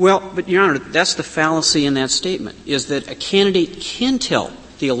be? Well, but, Your Honor, that's the fallacy in that statement, is that a candidate can tell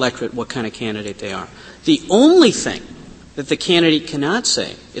the electorate what kind of candidate they are. The only thing that the candidate cannot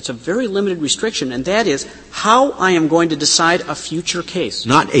say, it's a very limited restriction, and that is how I am going to decide a future case.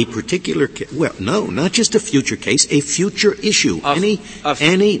 Not a particular case. Well, no, not just a future case, a future issue.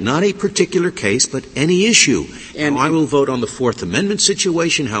 Not a particular case, but any issue. And how I will vote on the Fourth Amendment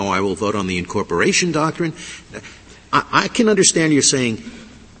situation, how I will vote on the incorporation doctrine. I can understand you're saying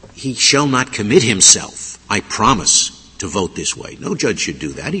he shall not commit himself, I promise, to vote this way. No judge should do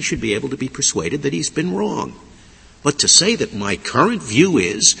that. He should be able to be persuaded that he's been wrong. But to say that my current view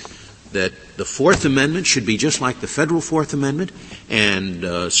is that the Fourth Amendment should be just like the federal Fourth Amendment, and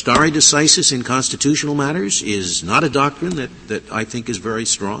stare decisis in constitutional matters is not a doctrine that I think is very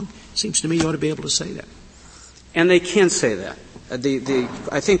strong, seems to me you ought to be able to say that. And they can say that.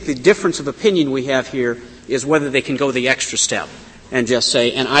 I think the difference of opinion we have here is whether they can go the extra step and just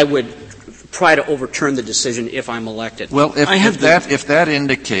say, and I would try to overturn the decision if I'm elected. Well, if that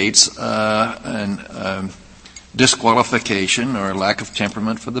indicates disqualification or lack of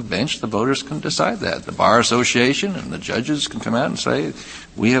temperament for the bench, the voters can decide that. The Bar Association and the judges can come out and say,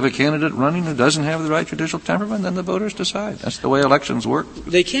 we have a candidate running who doesn't have the right judicial temperament, then the voters decide. That's the way elections work.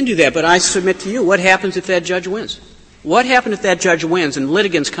 They can do that, but I submit to you, what happens if that judge wins? What happens if that judge wins and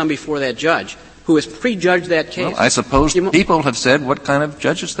litigants come before that judge who has prejudged that case? Well, I suppose people have said what kind of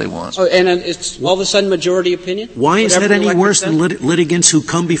judges they want. Oh, and it's all of a sudden majority opinion? Why is that any worse than litigants who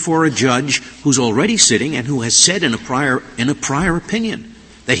come before a judge who's already sitting and who has said in a prior opinion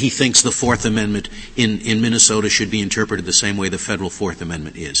that he thinks the Fourth Amendment in Minnesota should be interpreted the same way the federal Fourth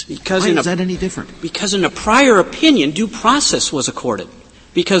Amendment is? Why is that any different? Because in a prior opinion, due process was accorded.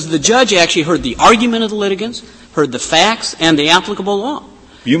 Because the judge actually heard the argument of the litigants, heard the facts, and the applicable law.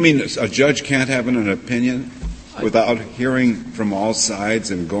 You mean a judge can't have an opinion? without hearing from all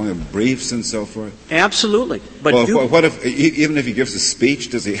sides and going to briefs and so forth? Absolutely. But what if, even if he gives a speech,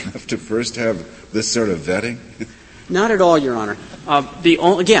 does he have to first have this sort of vetting? Not at all, Your Honor.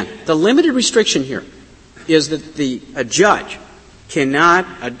 Again, the limited restriction here is that a judge cannot,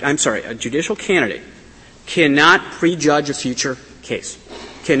 a judicial candidate cannot prejudge a future case.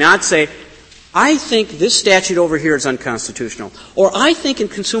 Cannot say, I think this statute over here is unconstitutional, or I think in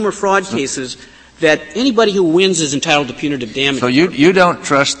consumer fraud cases that anybody who wins is entitled to punitive damage. So you don't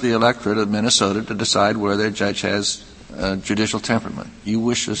trust the electorate of Minnesota to decide whether a judge has judicial temperament. You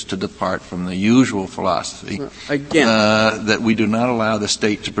wish us to depart from the usual philosophy that we do not allow the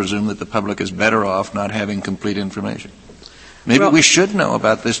state to presume that the public is better off not having complete information. Maybe we should know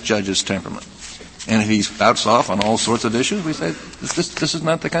about this judge's temperament. And if he spouts off on all sorts of issues, we say, this is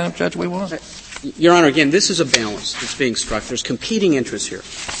not the kind of judge we want. Your Honor, again, this is a balance that's being struck. There's competing interests here.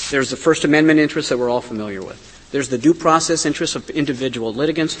 There's the First Amendment interest that we're all familiar with. There's the due process interests of individual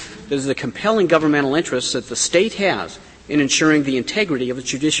litigants. There's the compelling governmental interests that the state has in ensuring the integrity of the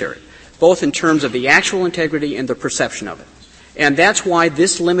judiciary, both in terms of the actual integrity and the perception of it. And that's why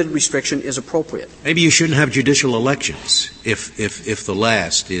this limited restriction is appropriate. Maybe you shouldn't have judicial elections if the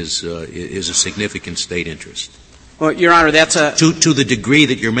last is a significant state interest. Well, Your Honor, that's to the degree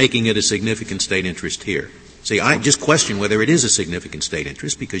that you're making it a significant state interest here. See, I just question whether it is a significant state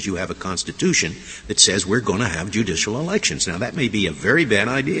interest because you have a Constitution that says we're going to have judicial elections. Now, that may be a very bad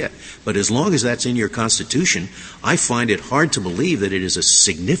idea, but as long as that's in your Constitution, I find it hard to believe that it is a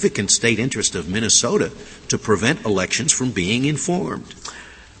significant state interest of Minnesota to prevent elections from being informed.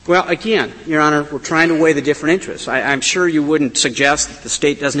 Well, again, Your Honor, we're trying to weigh the different interests. I'm sure you wouldn't suggest that the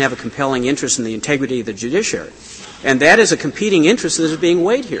state doesn't have a compelling interest in the integrity of the judiciary. And that is a competing interest that is being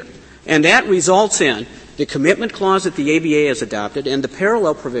weighed here. And that results in the commitment clause that the ABA has adopted and the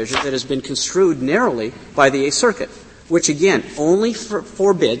parallel provision that has been construed narrowly by the Eighth Circuit, which, again, only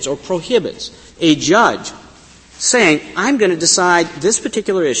forbids or prohibits a judge saying, I'm going to decide this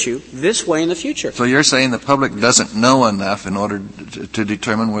particular issue this way in the future. So you're saying the public doesn't know enough in order to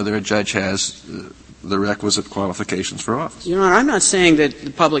determine whether a judge has the requisite qualifications for office? Your Honor, I'm not saying that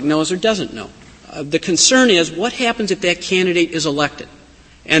the public knows or doesn't know. The concern is what happens if that candidate is elected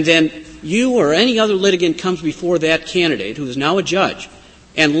and then you or any other litigant comes before that candidate, who is now a judge,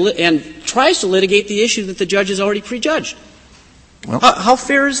 and tries to litigate the issue that the judge has already prejudged. Well, how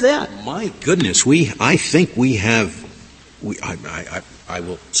fair is that? My goodness, I think we have, I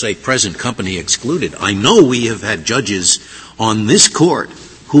will say present company excluded. I know we have had judges on this court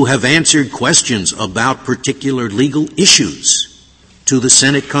who have answered questions about particular legal issues to the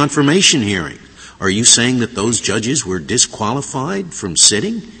Senate confirmation hearing. Are you saying that those judges were disqualified from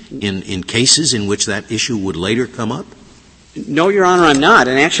sitting in cases in which that issue would later come up? No, Your Honor, I'm not.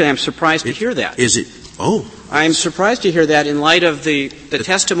 And actually, I'm surprised to hear that. Is it? Oh. I'm surprised to hear that in light of the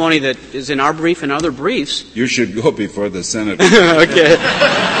testimony that is in our brief and other briefs. You should go before the Senate. Okay.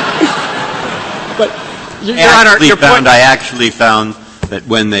 But, Your Honor, I actually found that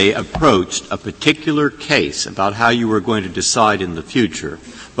when they approached a particular case about how you were going to decide in the future,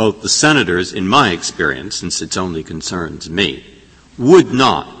 both the senators, in my experience, since it only concerns me, would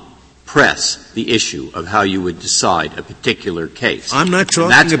not press the issue of how you would decide a particular case. I'm not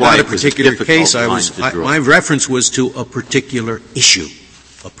talking about a particular case. My reference was to a particular issue.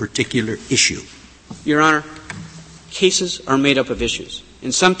 A particular issue. Your Honor, cases are made up of issues.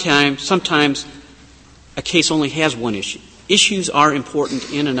 And sometimes a case only has one issue. Issues are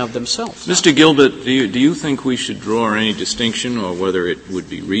important in and of themselves. Mr. Gilbert, do you think we should draw any distinction, or whether it would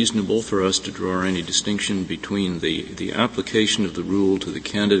be reasonable for us to draw any distinction between the application of the rule to the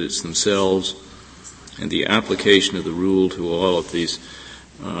candidates themselves and the application of the rule to all of these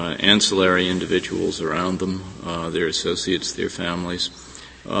ancillary individuals around them, their associates, their families?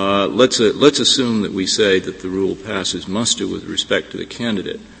 Let's assume that we say that the rule passes muster with respect to the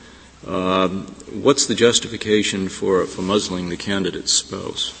candidate. What's the justification for muzzling the candidate's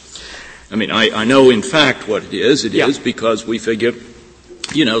spouse? I mean, I know in fact what it is. It is because we figure,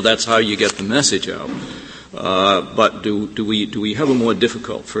 that's how you get the message out. But do we have a more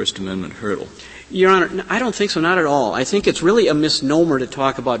difficult First Amendment hurdle? Your Honor, I don't think so, not at all. I think it's really a misnomer to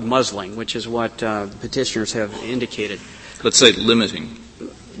talk about muzzling, which is what petitioners have indicated. Let's say limiting.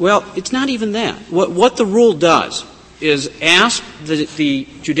 Well, it's not even that. What the rule does is ask the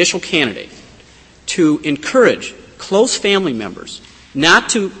judicial candidate to encourage close family members not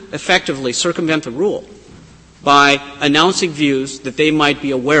to effectively circumvent the rule by announcing views that they might be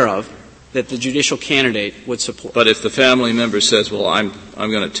aware of that the judicial candidate would support. But if the family member says, well, I'm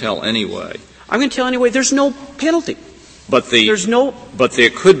going to tell anyway. I'm going to tell anyway, there's no penalty. But there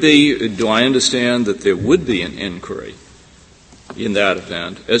could be, do I understand that there would be an inquiry in that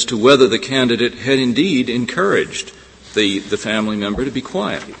event as to whether the candidate had indeed encouraged the family member to be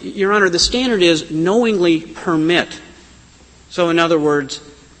quiet? Your Honor, the standard is knowingly permit. So in other words,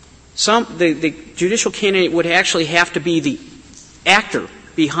 the judicial candidate would actually have to be the actor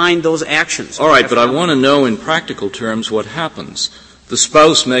behind those actions. All right, but I want to know in practical terms what happens. The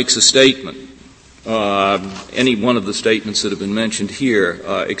spouse makes a statement, any one of the statements that have been mentioned here,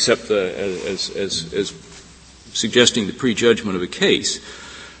 except as suggesting the prejudgment of a case.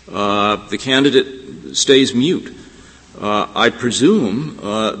 The candidate stays mute. I presume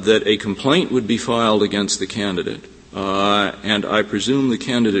that a complaint would be filed against the candidate, and I presume the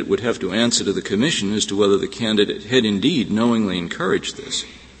candidate would have to answer to the Commission as to whether the candidate had indeed knowingly encouraged this.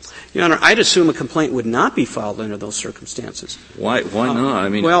 Your Honor, I'd assume a complaint would not be filed under those circumstances. Why not? I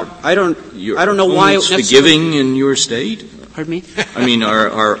mean, well, I don't know why. Forgiving in your state? Pardon me? I mean,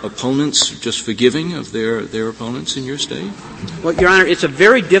 are opponents just forgiving of their opponents in your state? Well, Your Honor, it's a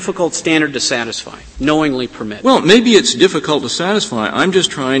very difficult standard to satisfy. Knowingly permit. Well, maybe it's difficult to satisfy. I'm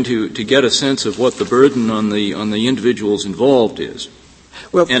just trying to get a sense of what the burden on the individuals involved is.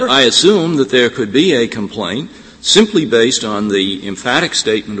 Well, and I assume that there could be a complaint simply based on the emphatic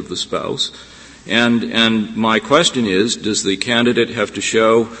statement of the spouse. And my question is, does the candidate have to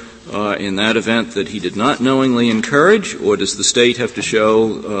show in that event that he did not knowingly encourage, or does the state have to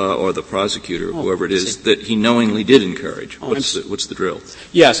show, or the prosecutor, whoever it is, that he knowingly did encourage? What's the drill?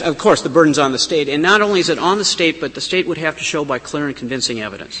 Yes, of course, the burden's on the state. And not only is it on the state, but the state would have to show by clear and convincing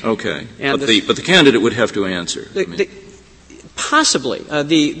evidence. Okay. But the candidate would have to answer. Possibly.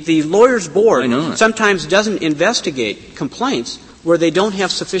 The lawyer's board sometimes doesn't investigate complaints where they don't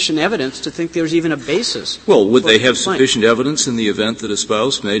have sufficient evidence to think there's even a basis. Well, would they have sufficient evidence in the event that a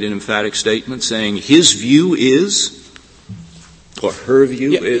spouse made an emphatic statement saying his view is, or her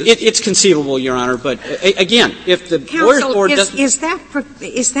view is? It's conceivable, Your Honor, but again, if the lawyer's board doesn't... Is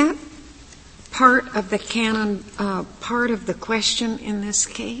that part of the canon, part of the question in this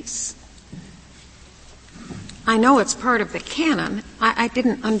case? I know it's part of the canon. I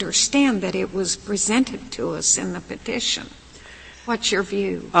didn't understand that it was presented to us in the petition. What's your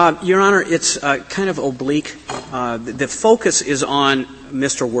view? Your Honor, it's kind of oblique. The focus is on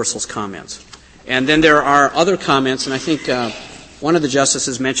Mr. Wurzel's comments. And then there are other comments, and I think one of the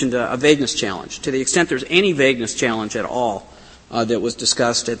justices mentioned a vagueness challenge. To the extent there's any vagueness challenge at all that was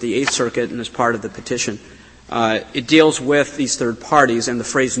discussed at the Eighth Circuit and as part of the petition, it deals with these third parties and the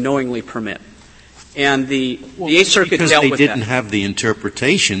phrase knowingly permit. And the Eighth Circuit dealt with that. Because they didn't have the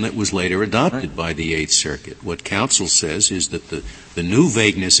interpretation that was later adopted by the Eighth Circuit. What counsel says is that the new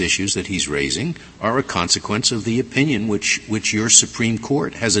vagueness issues that he's raising are a consequence of the opinion which your Supreme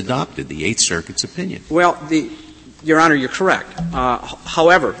Court has adopted, the Eighth Circuit's opinion. Well, Your Honor, you're correct.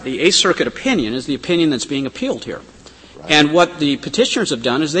 However, the Eighth Circuit opinion is the opinion that's being appealed here. Right. And what the petitioners have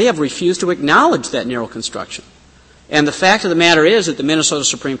done is they have refused to acknowledge that narrow construction. And the fact of the matter is that the Minnesota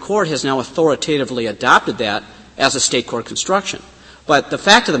Supreme Court has now authoritatively adopted that as a state court construction. But the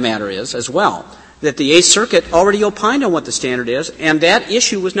fact of the matter is, as well, that the Eighth Circuit already opined on what the standard is, and that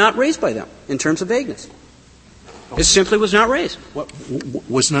issue was not raised by them in terms of vagueness. It simply was not raised. What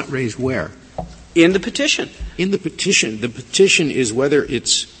was not raised where? In the petition. In the petition. The petition is whether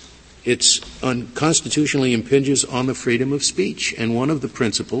it's unconstitutionally impinges on the freedom of speech. And one of the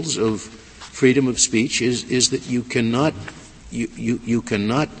principles of freedom of speech is that you cannot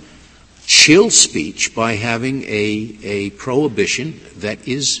chill speech by having a prohibition that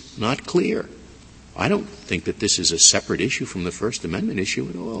is not clear. I don't think that this is a separate issue from the First Amendment issue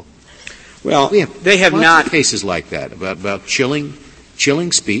at all. Well, they have not cases like that about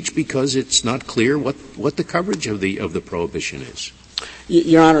chilling speech because it's not clear what the coverage of the prohibition is.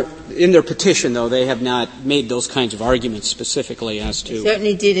 Your Honor, in their petition, though, they have not made those kinds of arguments specifically as to... They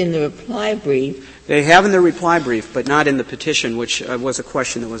certainly did in the reply brief. They have in their reply brief, but not in the petition, which was a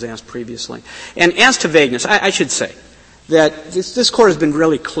question that was asked previously. And as to vagueness, I should say that this Court has been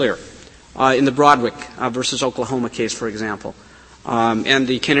really clear in the Broadwick versus Oklahoma case, for example, and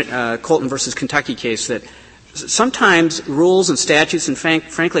the Colton versus Kentucky case, that sometimes rules and statutes, and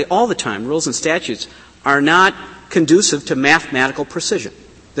frankly all the time, rules and statutes are not conducive to mathematical precision,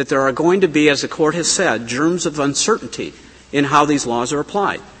 that there are going to be, as the Court has said, germs of uncertainty in how these laws are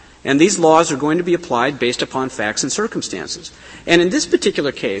applied. And these laws are going to be applied based upon facts and circumstances. And in this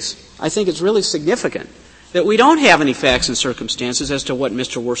particular case, I think it's really significant that we don't have any facts and circumstances as to what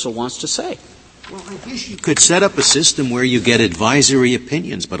Mr. Wurzel wants to say. Well, I guess you could set up a system where you get advisory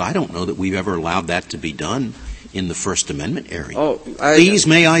opinions, but I don't know that we've ever allowed that to be done in the First Amendment area. Please,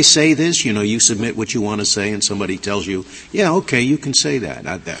 may I say this? You submit what you want to say, and somebody tells you, yeah, okay, you can say that.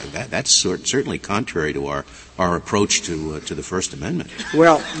 That's certainly contrary to our approach to the First Amendment.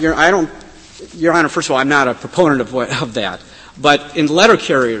 Well, Your Honor, first of all, I'm not a proponent of that. But in letter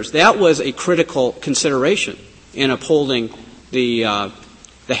carriers, that was a critical consideration in upholding the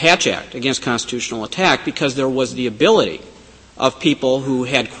Hatch Act against constitutional attack, because there was the ability of people who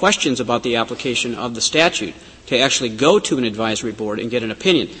had questions about the application of the statute to actually go to an advisory board and get an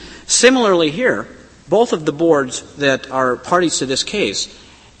opinion. Similarly here, both of the boards that are parties to this case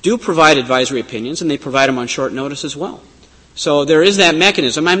do provide advisory opinions, and they provide them on short notice as well. So there is that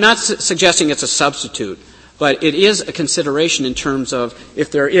mechanism. I'm not suggesting it's a substitute, but it is a consideration in terms of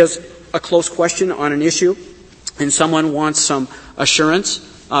if there is a close question on an issue and someone wants some assurance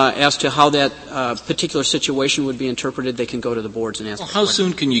as to how that particular situation would be interpreted, they can go to the boards and ask. Well, how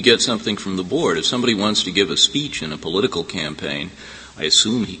soon can you get something from the board? If somebody wants to give a speech in a political campaign, I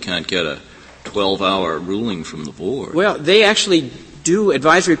assume he can't get a 12-hour ruling from the board. Well, they actually do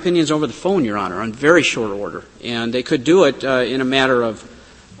advisory opinions over the phone, Your Honor, on very short order. And they could do it in a matter of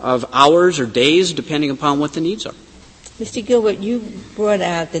hours or days, depending upon what the needs are. Mr. Gilbert, you brought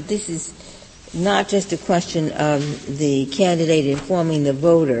out that this is not just a question of the candidate informing the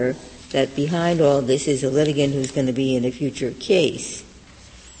voter that behind all this is a litigant who's going to be in a future case.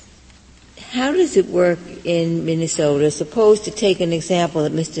 How does it work in Minnesota? Suppose, to take an example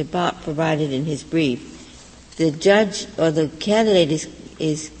that Mr. Bopp provided in his brief, the judge or the candidate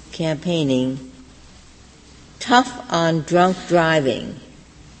is campaigning tough on drunk driving.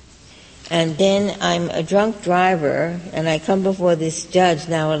 And then I'm a drunk driver, and I come before this judge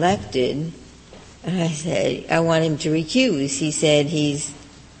now elected, and I said, I want him to recuse. He said he's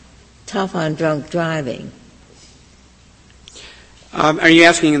tough on drunk driving. Are you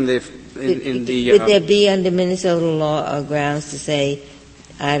asking in the would there be under Minnesota law grounds to say,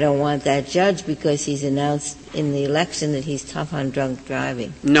 I don't want that judge because he's announced in the election that he's tough on drunk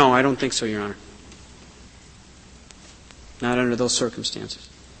driving? No, I don't think so, Your Honor. Not under those circumstances.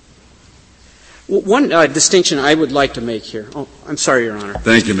 One distinction I would like to make here. Oh, I'm sorry, Your Honor.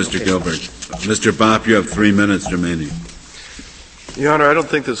 Thank you, Mr. Gilbert. Mr. Bopp, you have 3 minutes remaining. Your Honor, I don't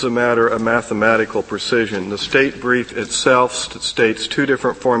think this is a matter of mathematical precision. The state brief itself states two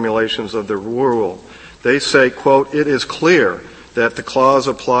different formulations of the rule. They say, quote, it is clear that the clause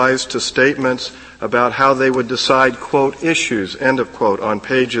applies to statements about how they would decide, quote, issues, end of quote, on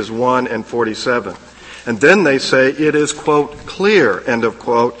pages 1 and 47. And then they say it is, quote, clear, end of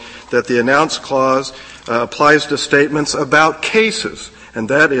quote, that the announce clause applies to statements about cases, and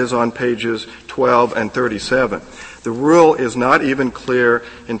that is on pages 12 and 37. The rule is not even clear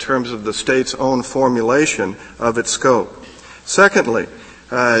in terms of the state's own formulation of its scope. Secondly,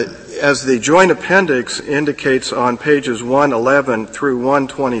 as the joint appendix indicates on pages 111 through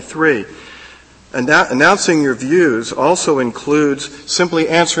 123, announcing your views also includes simply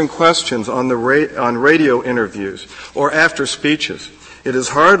answering questions on radio interviews or after speeches. It is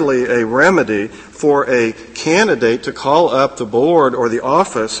hardly a remedy for a candidate to call up the board or the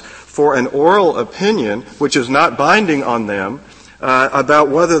office for an oral opinion, which is not binding on them, about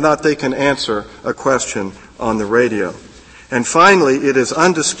whether or not they can answer a question on the radio. And finally, it is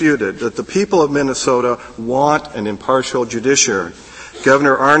undisputed that the people of Minnesota want an impartial judiciary.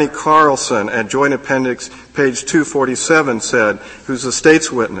 Governor Arne Carlson at Joint Appendix page 247 said, who's the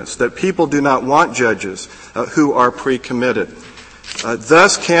state's witness, that people do not want judges who are pre-committed.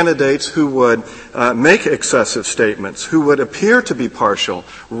 Thus, candidates who would make excessive statements, who would appear to be partial,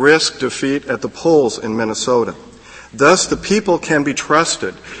 risk defeat at the polls in Minnesota. Thus, the people can be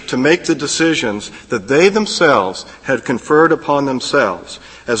trusted to make the decisions that they themselves had conferred upon themselves,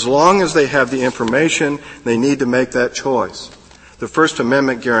 as long as they have the information they need to make that choice. The First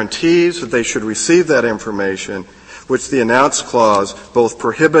Amendment guarantees that they should receive that information, which the announce clause both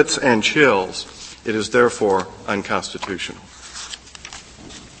prohibits and chills. It is therefore unconstitutional.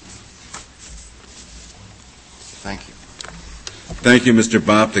 Thank you. Thank you, Mr.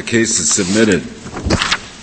 Bopp. The case is submitted.